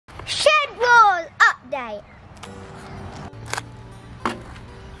update.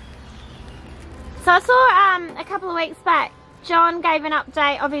 So I saw a couple of weeks back, John gave an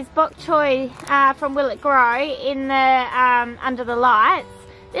update of his Bok Choy from Will It Grow in the under the lights.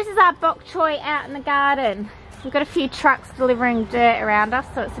 This is our Bok Choy out in the garden. We've got a few trucks delivering dirt around us,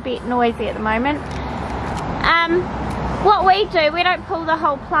 so it's a bit noisy at the moment. What we do, we don't pull the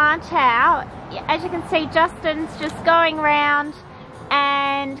whole plant out. As you can see, Justin's just going around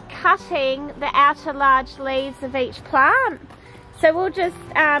and cutting the outer large leaves of each plant. So we'll just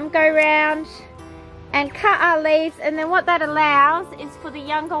go around and cut our leaves, and then what that allows is for the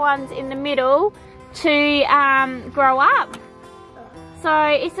younger ones in the middle to grow up. So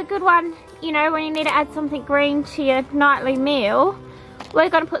it's a good one, you know, when you need to add something green to your nightly meal. We're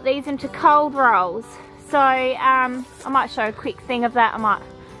going to put these into cold rolls. So I might show a quick thing of that. I might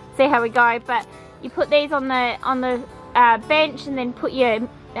see how we go. But you put these on the bench, and then put your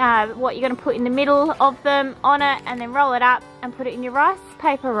what you're going to put in the middle of them on it, and then roll it up and put it in your rice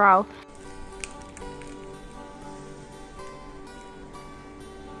paper roll.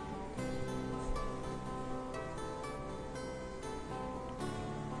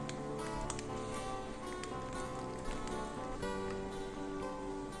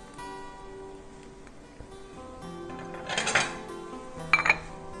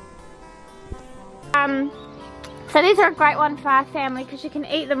 So these are a great one for our family because you can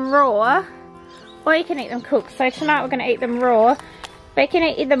eat them raw or you can eat them cooked. So tonight we're going to eat them raw, but you can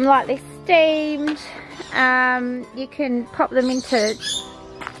eat them lightly steamed. You can pop them into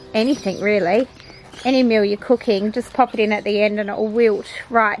anything really, any meal you're cooking. Just pop it in at the end and it will wilt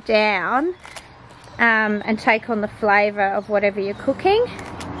right down and take on the flavour of whatever you're cooking.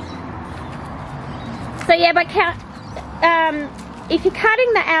 So yeah, but if you're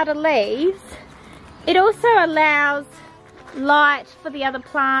cutting the outer leaves, it also allows light for the other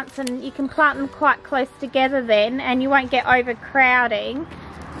plants, and you can plant them quite close together then, and you won't get overcrowding.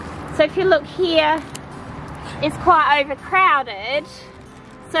 So if you look here, it's quite overcrowded,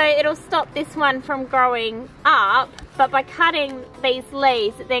 so it'll stop this one from growing up, but by cutting these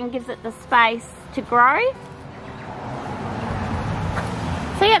leaves it then gives it the space to grow.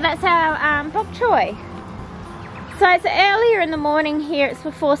 So yeah, that's our Bok Choy. So it's earlier in the morning here, it's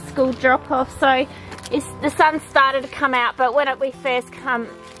before school drop off, so the sun started to come out, but when we first come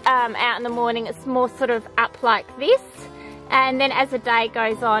out in the morning, it's more sort of up like this, and then as the day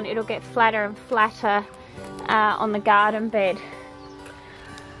goes on, it'll get flatter and flatter on the garden bed.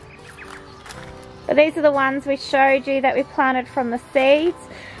 But these are the ones we showed you that we planted from the seeds.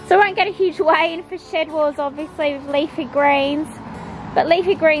 So we won't get a huge weigh in for Shedwars, obviously, with leafy greens, but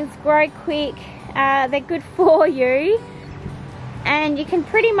leafy greens grow quick. They're good for you, and you can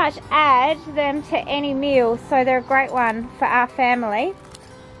pretty much add them to any meal, so they're a great one for our family.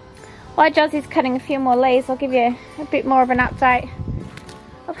 While Juzzy's cutting a few more leaves, I'll give you a bit more of an update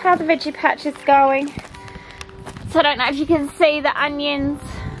of how the veggie patch is going. So I don't know if you can see the onions,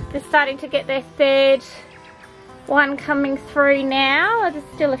 they're starting to get their third one coming through now. There's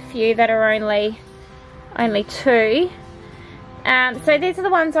still a few that are only two. So these are the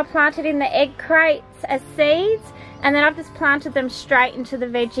ones I planted in the egg crates as seeds, and then I've just planted them straight into the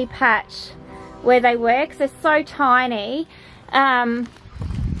veggie patch where they were, because they're so tiny.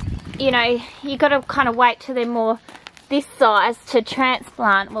 You know, you got to kind of wait till they're more this size to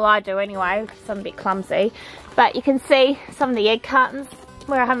transplant. Well, I do anyway, because I'm a bit clumsy. But you can see some of the egg cartons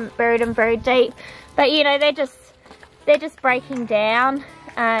where I haven't buried them very deep. But you know, they're just breaking down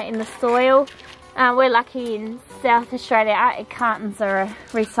in the soil. We're lucky in South Australia, our egg cartons are a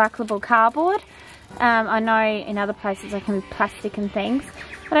recyclable cardboard. I know in other places they can be plastic and things.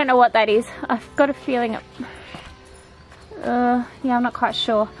 I don't know what that is. I've got a feeling yeah, I'm not quite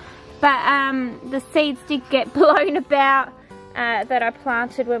sure. But the seeds did get blown about that I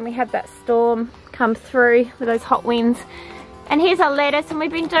planted when we had that storm come through with those hot winds. And here's our lettuce, and we've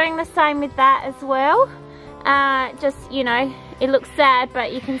been doing the same with that as well. Just, you know, it looks sad,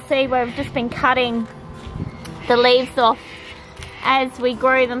 but you can see where we've just been cutting the leaves off as we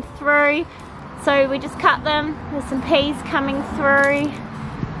grow them through. So we just cut them. There's some peas coming through,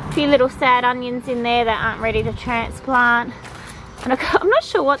 a few little sad onions in there that aren't ready to transplant. And I'm not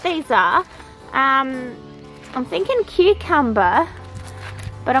sure what these are. I'm thinking cucumber,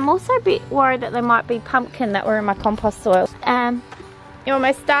 but I'm also a bit worried that they might be pumpkin that were in my compost soil. You're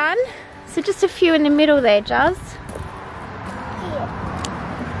almost done. So just a few in the middle there, Juz.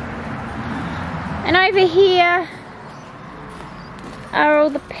 And over here are all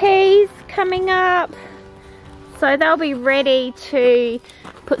the peas coming up. So they'll be ready to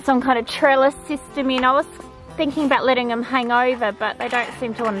put some kind of trellis system in. I was thinking about letting them hang over, but they don't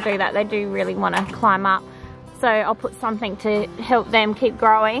seem to want to do that. They do really want to climb up. So I'll put something to help them keep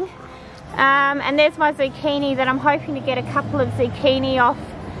growing. And there's my zucchini that I'm hoping to get a couple of zucchini off.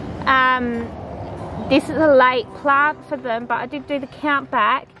 This is a late plant for them, but I did do the count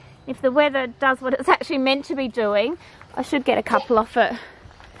back. If the weather does what it's actually meant to be doing, I should get a couple off it.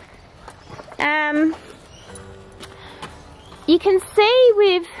 You can see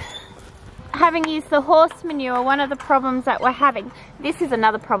with having used the horse manure, one of the problems that we're having, this is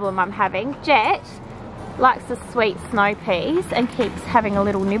another problem I'm having. Jet likes the sweet snow peas and keeps having a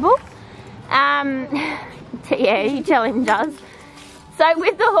little nibble. Yeah, you tell him does. So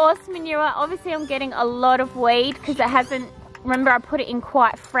with the horse manure, obviously I'm getting a lot of weed because it hasn't, remember I put it in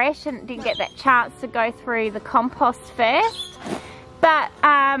quite fresh and didn't get that chance to go through the compost first. But,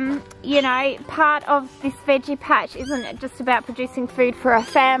 you know, part of this veggie patch isn't just about producing food for our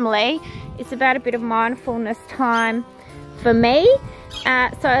family. It's about a bit of mindfulness time for me.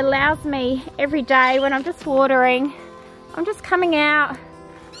 So it allows me every day when I'm just watering, I'm just coming out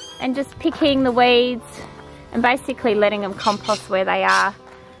and just picking the weeds and basically letting them compost where they are.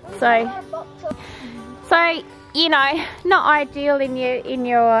 So you know, not ideal in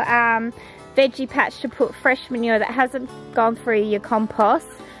your veggie patch to put fresh manure that hasn't gone through your compost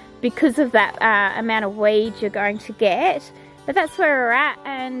because of that amount of weed you're going to get. But that's where we're at,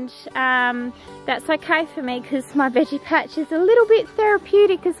 and that's okay for me because my veggie patch is a little bit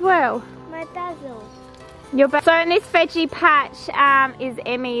therapeutic as well. My basil. So in this veggie patch is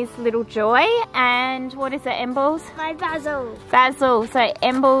Emmy's little joy, and what is it, Embles? My basil. Basil. So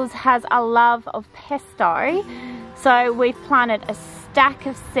Embles has a love of pesto. So we've planted a stack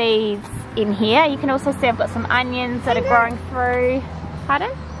of seeds in here. You can also see I've got some onions that are growing through.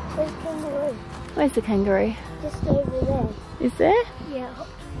 Pardon? There's a kangaroo. Where's the kangaroo? Just over there. Is there? Yeah.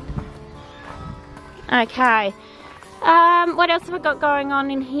 Okay. What else have I got going on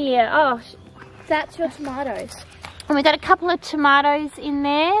in here? Oh, That's your tomatoes. and we got a couple of tomatoes in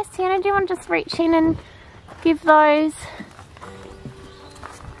there. Sienna, do you want to just reach in and give those?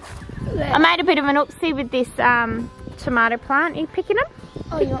 I made a bit of an oopsie with this tomato plant. Are you picking them?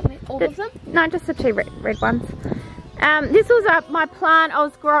 Oh, you want me all of them? No, just the two red ones. This was my plant I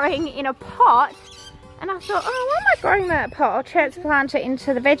was growing in a pot, and I thought, oh, why am I growing that pot? I'll transplant it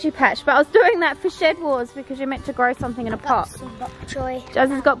into the veggie patch. But I was doing that for Shed Wars because you're meant to grow something in a pot. Some bok choy. Juz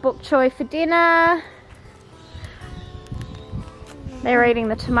has got bok choy for dinner. They're eating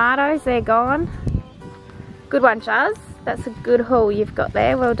the tomatoes, they're gone. Good one, Juz. That's a good haul you've got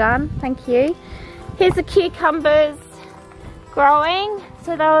there, well done, thank you. Here's the cucumbers growing.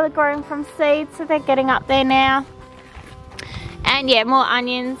 So they were growing from seeds, so they're getting up there now. And yeah, more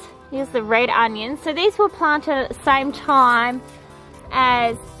onions. Here's the red onions. So these were planted at the same time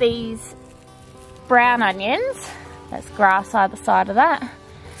as these brown onions. That's grass either side of that.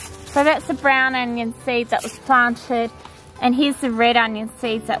 So that's the brown onion seed that was planted. And here's the red onion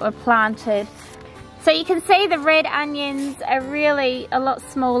seeds that were planted. So you can see the red onions are really a lot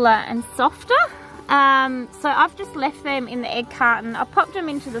smaller and softer. So I've just left them in the egg carton. I popped them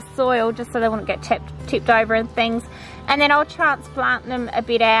into the soil just so they wouldn't get tipped over and things. And then I'll transplant them a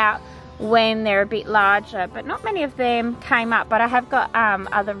bit out when they're a bit larger. But not many of them came up. But I have got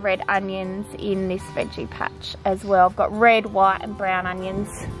other red onions in this veggie patch as well. I've got red, white and brown onions.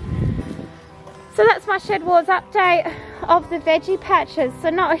 So that's my Shed Wars update of the veggie patches. So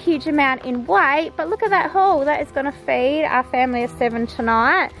not a huge amount in weight, but look at that haul. That is going to feed our family of 7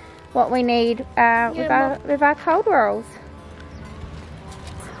 tonight. What we need with our cold rolls.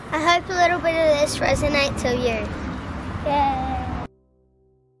 I hope a little bit of this resonates with you. Yeah.